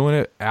obviously doing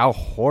it. Al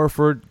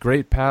Horford,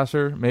 great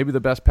passer, maybe the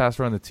best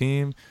passer on the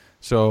team.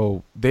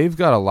 So they've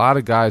got a lot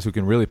of guys who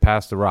can really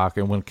pass the rock.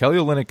 And when Kelly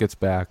Olynyk gets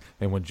back,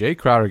 and when Jay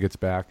Crowder gets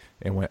back,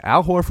 and when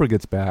Al Horford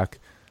gets back,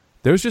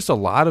 there's just a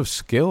lot of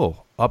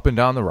skill up and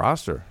down the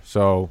roster.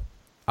 So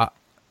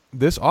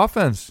this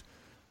offense,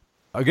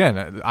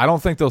 again, I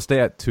don't think they'll stay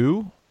at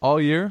 2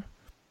 all year.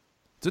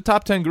 It's a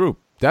top 10 group.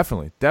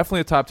 Definitely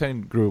a top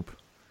 10 group.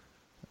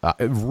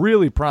 A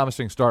really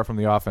promising start from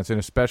the offense, and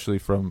especially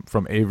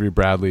from Avery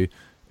Bradley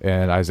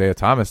and Isaiah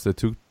Thomas, the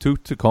two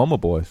Tacoma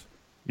boys.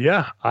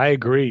 Yeah, I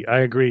agree.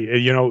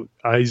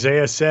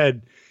 Isaiah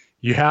said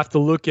you have to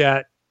look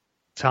at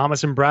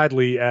Thomas and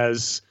Bradley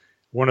as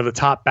one of the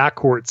top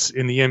backcourts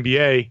in the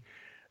NBA.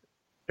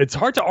 It's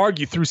hard to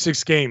argue through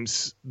 6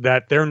 games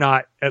that they're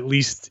not at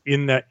least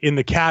in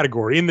the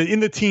category, in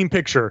the team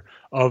picture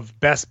of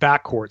best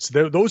backcourts.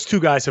 Those 2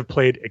 guys have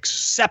played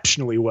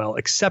exceptionally well.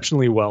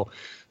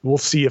 We'll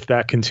see if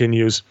that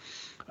continues.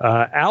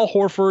 Al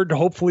Horford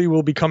hopefully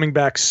will be coming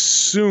back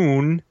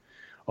soon,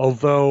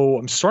 although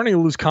I'm starting to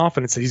lose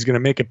confidence that he's going to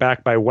make it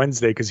back by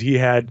Wednesday because he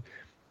had,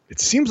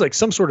 it seems like,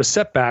 some sort of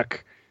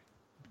setback.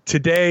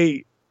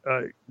 Today,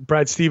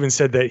 Brad Stevens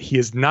said that he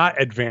is not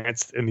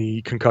advanced in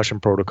the concussion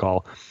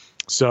protocol.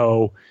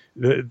 So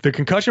the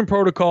concussion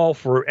protocol,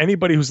 for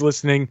anybody who's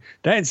listening,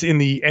 that's in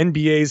the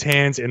NBA's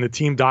hands and the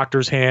team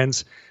doctor's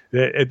hands.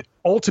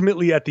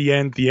 Ultimately, at the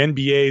end, the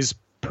NBA's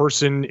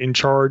person in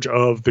charge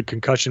of the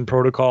concussion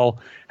protocol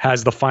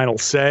has the final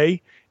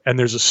say, and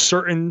there's a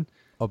certain...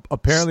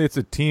 Apparently, it's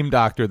a team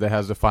doctor that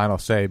has the final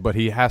say, but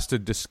he has to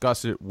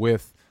discuss it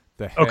with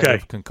the head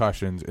of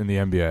concussions in the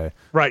NBA.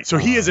 Right, so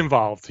he is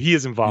involved.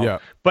 Yeah.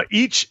 But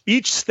each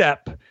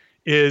step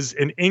is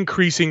an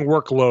increasing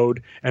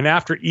workload, and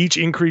after each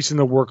increase in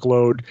the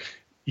workload,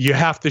 you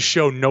have to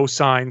show no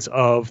signs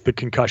of the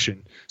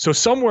concussion. So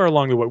somewhere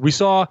along the way, we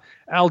saw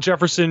Al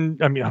Jefferson.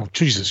 I mean, oh,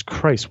 Jesus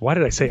Christ, why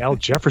did I say Al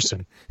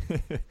Jefferson?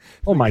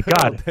 Oh, my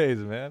God. Days,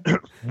 man.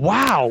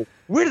 Wow,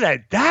 where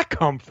did that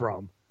come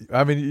from?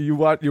 I mean, you're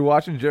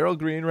watching Gerald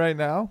Green right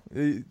now?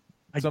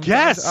 I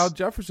guess. Al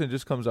Jefferson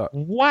just comes up.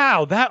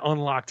 Wow, that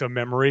unlocked a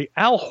memory.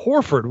 Al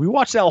Horford. We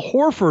watched Al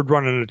Horford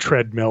run on a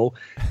treadmill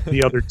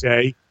the other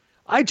day.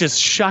 I just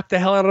shocked the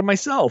hell out of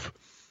myself.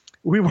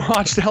 We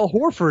watched Al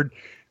Horford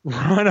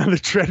run on the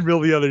treadmill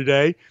the other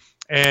day,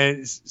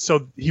 and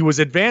so he was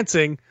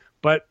advancing,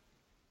 but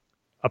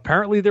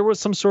apparently there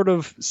was some sort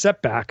of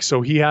setback,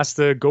 so he has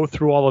to go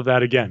through all of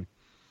that again.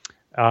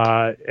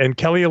 And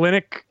Kelly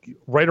Olynyk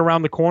right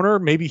around the corner.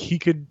 Maybe he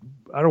could.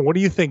 I don't know. What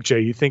do you think, Jay?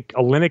 You think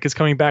Olynyk is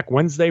coming back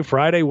Wednesday,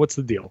 Friday? What's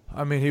the deal?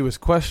 I mean, he was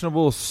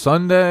questionable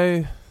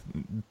Sunday.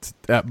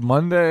 At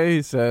Monday,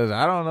 he says,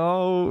 I don't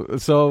know.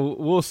 So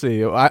we'll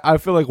see. I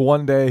feel like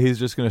one day he's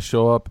just going to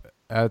show up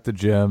at the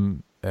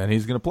gym and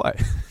he's going to play.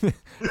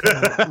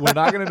 We're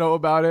not going to know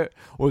about it.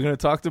 We're going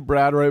to talk to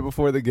Brad right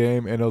before the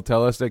game, and he'll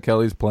tell us that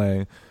Kelly's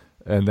playing,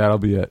 and that'll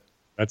be it.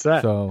 That's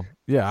that. So,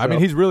 yeah, I mean,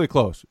 he's really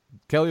close.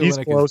 Kelly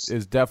Olynyk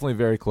is definitely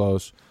very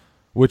close,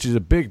 which is a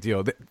big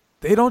deal.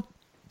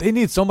 They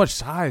need so much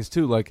size,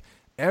 too. Like,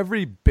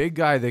 every big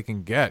guy they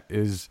can get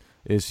is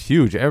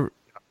huge.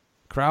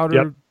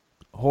 Crowder,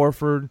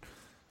 Horford,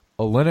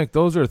 Olynyk,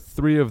 those are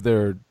 3 of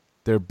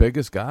their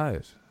biggest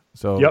guys.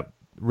 So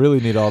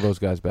really need all those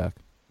guys back.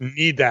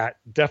 Need that.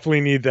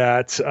 Definitely need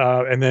that.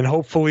 And then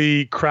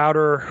hopefully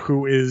Crowder,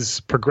 who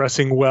is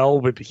progressing well,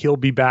 but he'll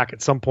be back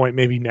at some point,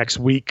 maybe next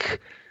week,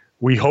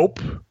 we hope.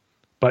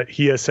 But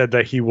he has said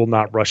that he will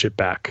not rush it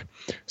back.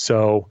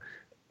 So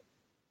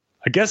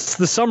I guess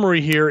the summary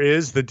here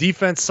is the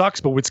defense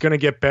sucks, but it's going to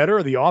get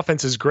better. The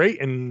offense is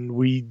great, and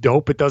we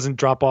hope it doesn't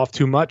drop off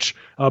too much.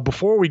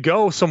 Before we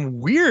go, a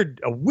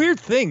weird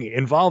thing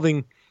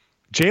involving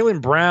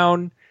Jaylen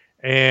Brown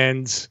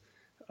and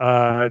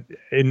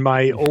in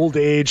my old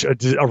age,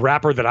 a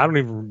rapper that I don't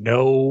even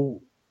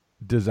know.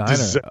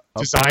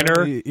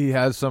 Desiigner. He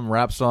has some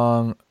rap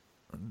song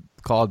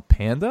called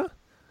Panda.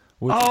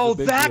 Oh,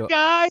 that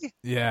guy?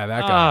 Yeah,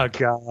 that guy. Oh,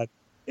 God.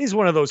 He's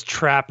one of those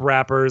trap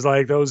rappers,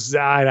 like those.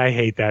 I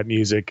hate that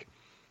music.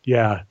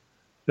 Yeah.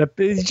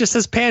 He just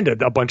says Panda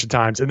a bunch of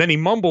times. And then he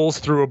mumbles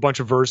through a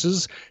bunch of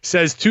verses,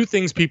 says 2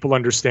 things people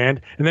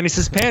understand, and then he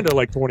says Panda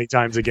like 20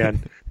 times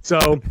again.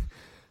 So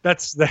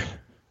that's that.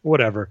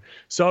 Whatever.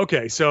 So,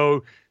 okay.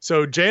 So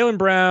Jaylen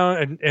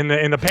Brown and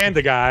the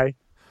Panda guy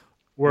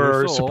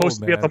were supposed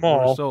to be at the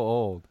mall. We're so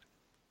old.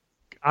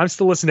 I'm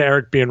still listening to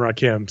Eric B. and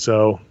Rakim,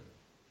 so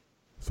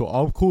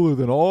I'm cooler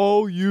than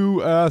all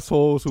you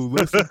assholes who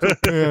listen to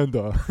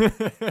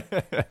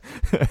Panda.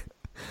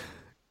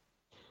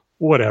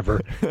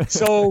 Whatever.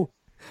 So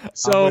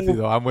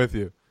I'm with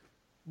you.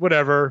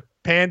 Whatever.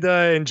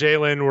 Panda and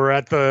Jaylen were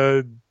at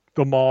the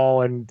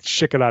mall and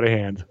shit got out of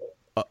hand.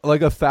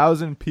 Like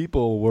 1,000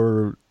 people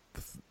were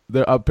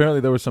there. Apparently,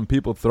 there were some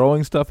people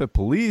throwing stuff at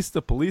police.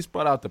 The police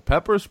brought out the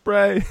pepper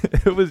spray.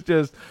 It was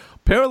just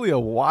apparently a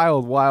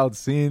wild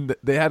scene.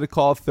 They had to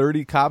call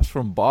 30 cops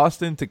from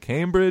Boston to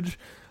Cambridge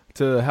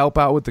to help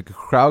out with the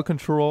crowd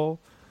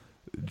control.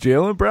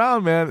 Jaylen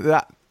Brown,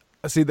 man,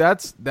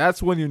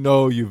 that's when you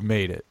know you've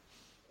made it.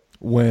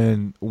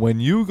 When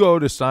you go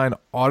to sign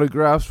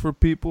autographs for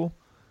people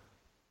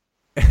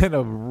and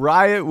a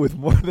riot with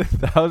more than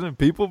 1,000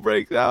 people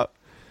breaks out,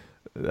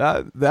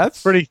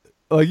 that's pretty.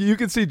 Like, you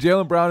can see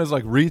Jaylen Brown is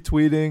like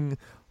retweeting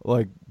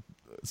like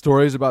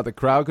stories about the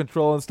crowd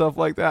control and stuff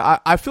like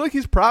that. I feel like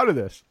he's proud of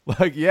this.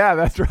 Like, yeah,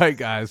 that's right,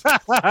 guys.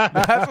 That's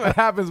what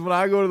happens when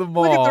I go to the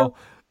mall.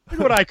 Look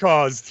what I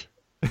caused.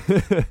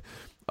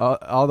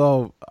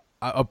 Although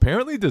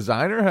apparently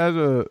Desiigner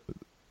has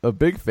a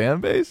big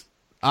fan base.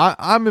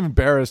 I'm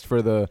embarrassed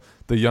for the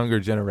younger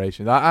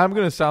generation. I'm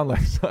going to sound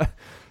like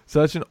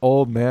such an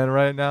old man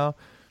right now.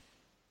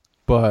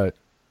 But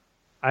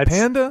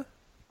Panda?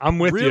 I'm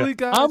with really, you.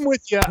 Guys? I'm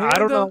with you. Panda? I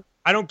don't know.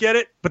 I don't get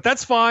it, but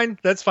that's fine.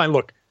 That's fine.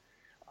 Look,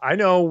 I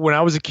know when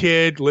I was a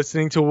kid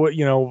listening to what,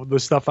 the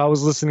stuff I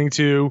was listening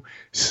to,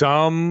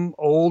 some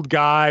old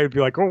guy would be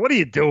like, "Oh, what are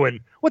you doing?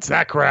 What's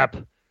that crap?"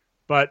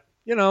 But,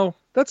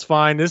 that's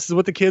fine. This is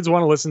what the kids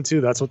want to listen to.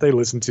 That's what they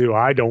listen to.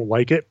 I don't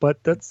like it,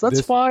 but that's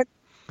fine.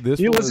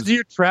 Listen to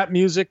your trap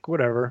music,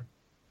 whatever.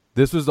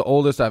 This was the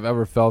oldest I've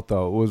ever felt,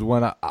 though. It was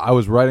when I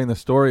was writing the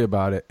story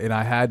about it, and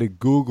I had to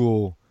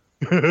Google,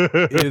 is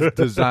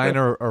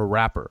Desiigner a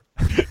rapper?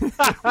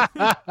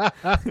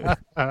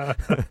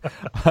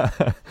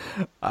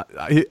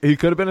 He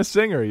could have been a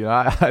singer.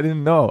 I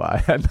didn't know.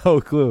 I had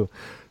no clue.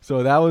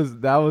 So that was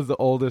the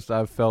oldest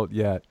I've felt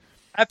yet.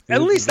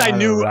 At least I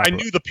knew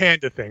the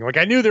Panda thing. Like,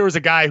 I knew there was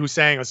a guy who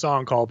sang a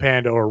song called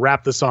Panda or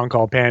rapped a song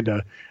called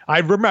Panda. I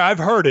remember I've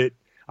heard it.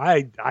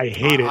 I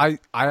hate it.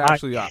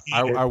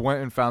 I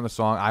went and found the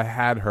song. I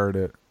had heard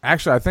it.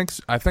 Actually,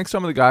 I think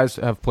some of the guys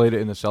have played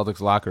it in the Celtics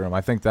locker room.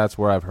 I think that's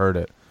where I've heard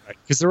it.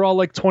 Because they're all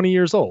like 20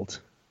 years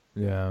old.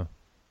 Yeah.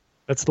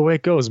 That's the way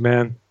it goes,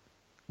 man.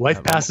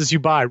 Life passes you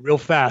by real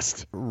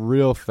fast.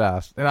 Real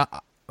fast. And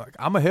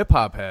I'm a hip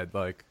hop head,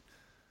 but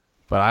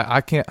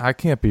I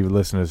can't be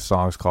listening to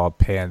songs called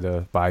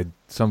Panda by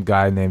some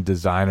guy named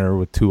Desiigner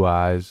with 2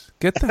 eyes.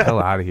 Get the hell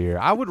out of here.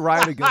 I would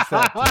riot against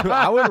that too.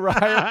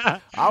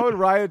 I would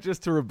riot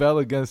just to rebel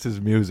against his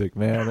music,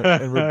 man,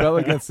 and rebel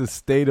against the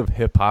state of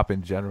hip hop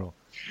in general.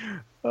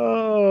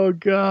 Oh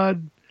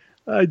God.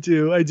 I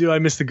do. I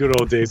miss the good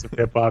old days of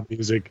hip hop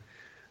music.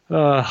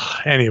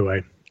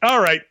 Anyway.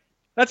 All right.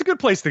 That's a good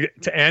place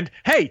to end.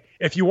 Hey,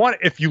 if you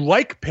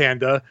like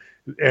Panda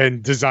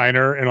and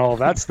Desiigner and all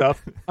that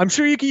stuff, I'm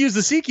sure you can use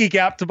the SeatGeek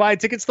app to buy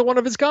tickets to one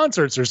of his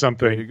concerts or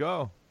something.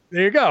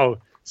 There you go.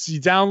 So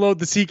you download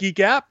the SeatGeek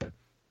app.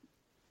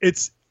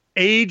 It's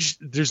age.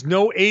 There's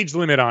no age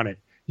limit on it.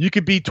 You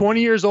could be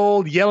 20 years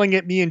old yelling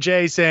at me and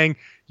Jay saying,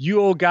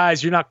 "You old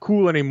guys, you're not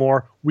cool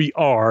anymore." We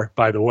are,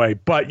 by the way,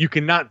 but you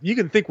can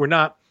think we're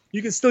not.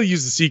 You can still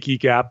use the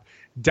SeatGeek app.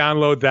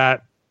 Download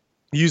that.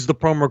 Use the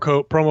promo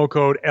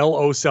code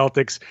LO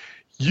Celtics.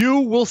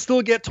 You will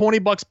still get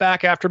 $20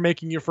 back after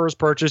making your first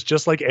purchase,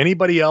 just like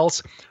anybody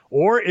else.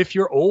 Or if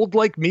you're old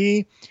like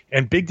me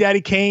and Big Daddy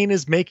Kane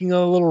is making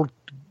a little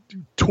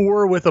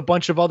tour with a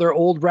bunch of other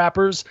old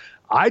rappers,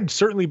 I'd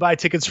certainly buy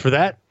tickets for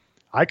that.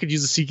 I could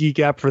use the SeatGeek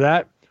app for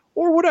that,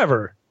 or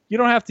whatever. You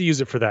don't have to use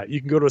it for that. You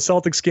can go to a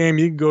Celtics game,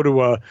 you can go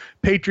to a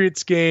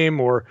Patriots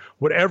game, or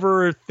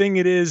whatever thing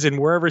it is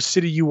in wherever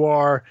city you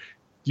are,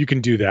 you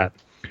can do that.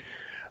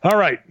 All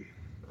right.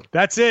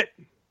 That's it.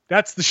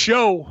 That's the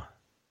show.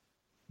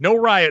 No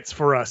riots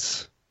for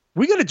us.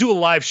 We got to do a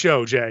live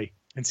show, Jay,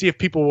 and see if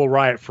people will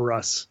riot for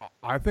us.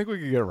 I think we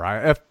can get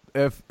riot.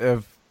 If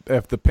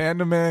the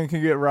Panda Man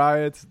can get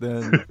riots,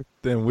 then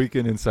we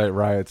can incite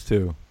riots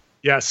too.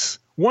 Yes.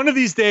 One of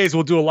these days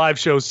we'll do a live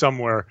show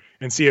somewhere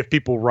and see if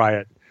people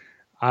riot.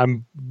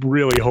 I'm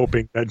really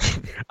hoping that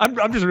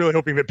I'm just really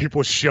hoping that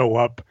people show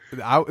up.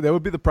 That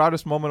would be the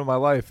proudest moment of my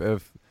life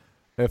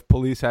if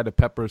police had to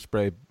pepper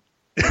spray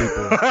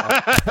people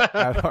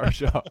at our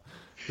show.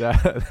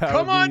 That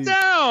Come on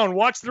down.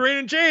 Watch the Rain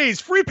and Jays.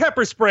 Free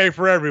pepper spray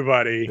for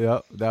everybody.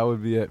 Yep, that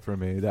would be it for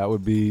me. That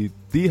would be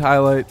the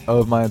highlight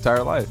of my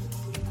entire life.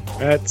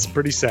 That's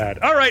pretty sad.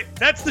 All right,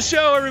 that's the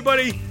show,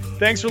 everybody.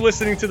 Thanks for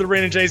listening to the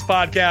Rain and Jays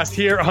podcast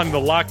here on the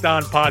Locked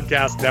On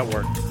Podcast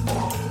Network.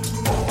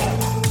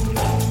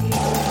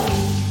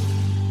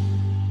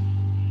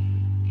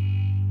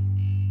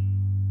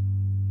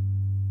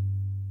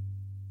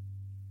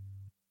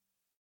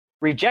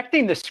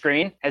 Rejecting the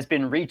Screen has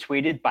been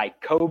retweeted by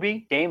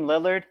Kobe, Dame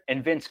Lillard,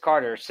 and Vince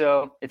Carter,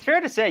 so it's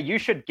fair to say you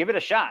should give it a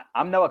shot.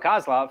 I'm Noah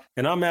Kozlov.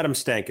 And I'm Adam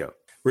Stanko.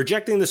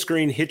 Rejecting the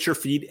Screen hits your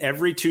feed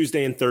every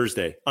Tuesday and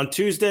Thursday. On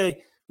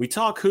Tuesday, we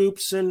talk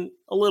hoops and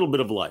a little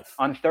bit of life.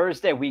 On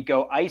Thursday, we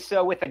go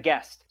ISO with a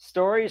guest.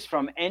 Stories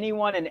from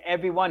anyone and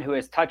everyone who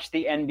has touched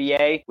the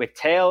NBA with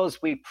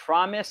tales we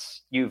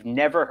promise you've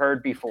never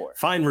heard before.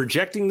 Find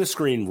Rejecting the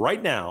Screen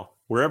right now,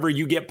 wherever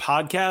you get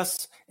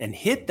podcasts, and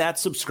hit that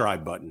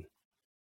subscribe button.